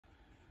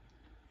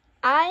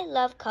I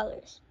Love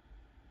Colors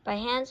by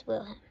Hans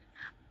Wilhelm.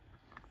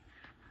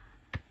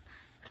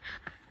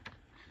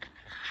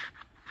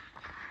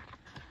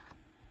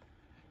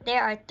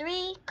 There are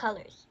 3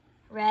 colors,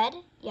 red,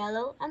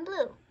 yellow, and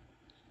blue.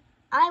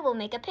 I will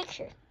make a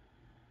picture.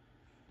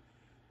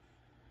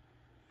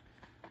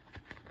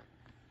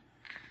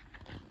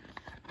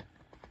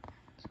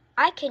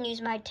 I can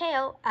use my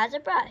tail as a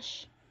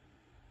brush.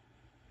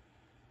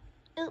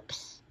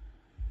 Oops.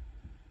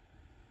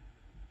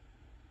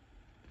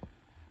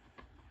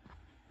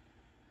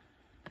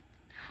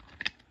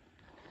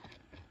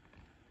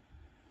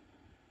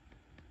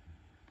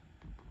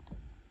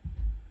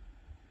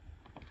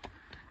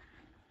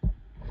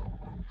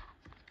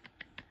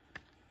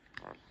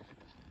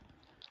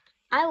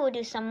 I will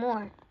do some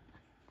more.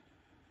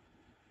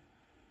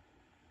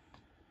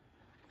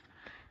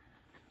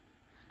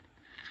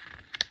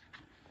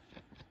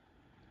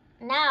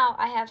 Now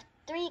I have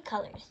 3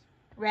 colors,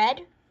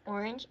 red,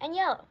 orange, and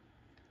yellow.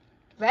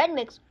 Red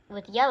mixed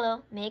with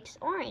yellow makes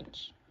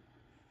orange.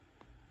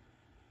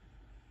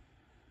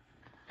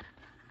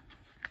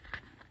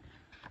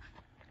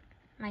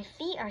 My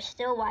feet are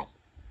still white.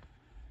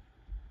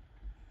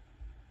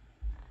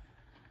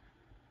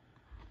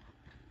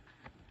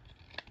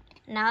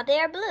 Now they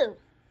are blue.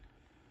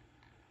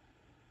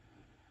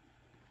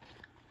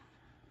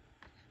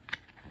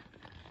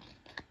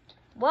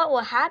 What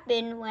will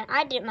happen when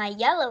I dip my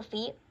yellow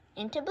feet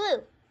into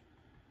blue?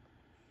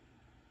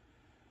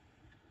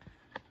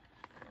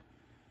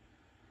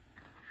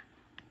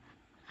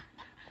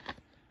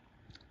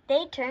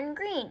 They turn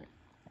green.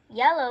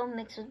 Yellow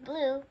mixed with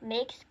blue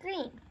makes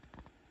green.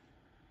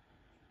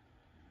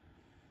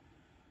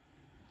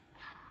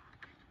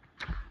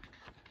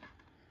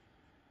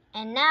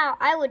 And now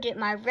I will dip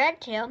my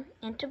red tail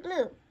into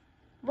blue.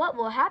 What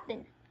will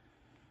happen?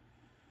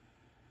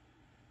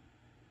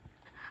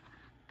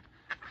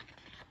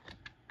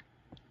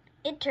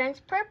 It turns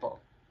purple.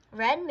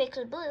 Red mixed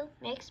with blue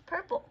makes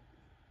purple.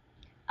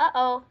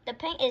 Uh-oh, the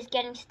paint is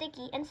getting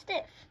sticky and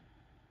stiff.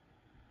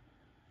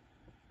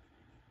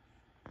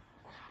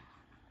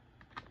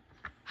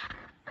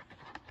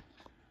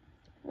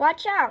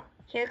 Watch out,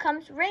 here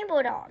comes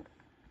Rainbow Dog.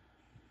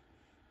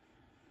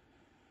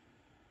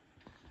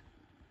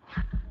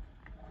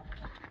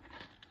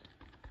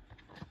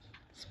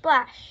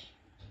 Splash.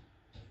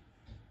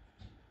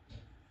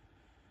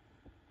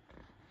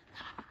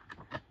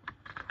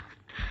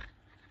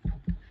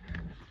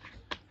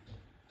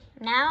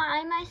 Now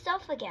I'm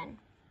myself again.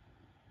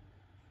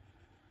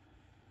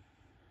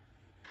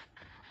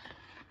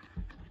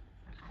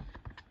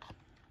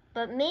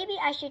 But maybe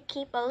I should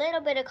keep a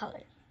little bit of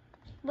color.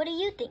 What do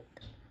you think?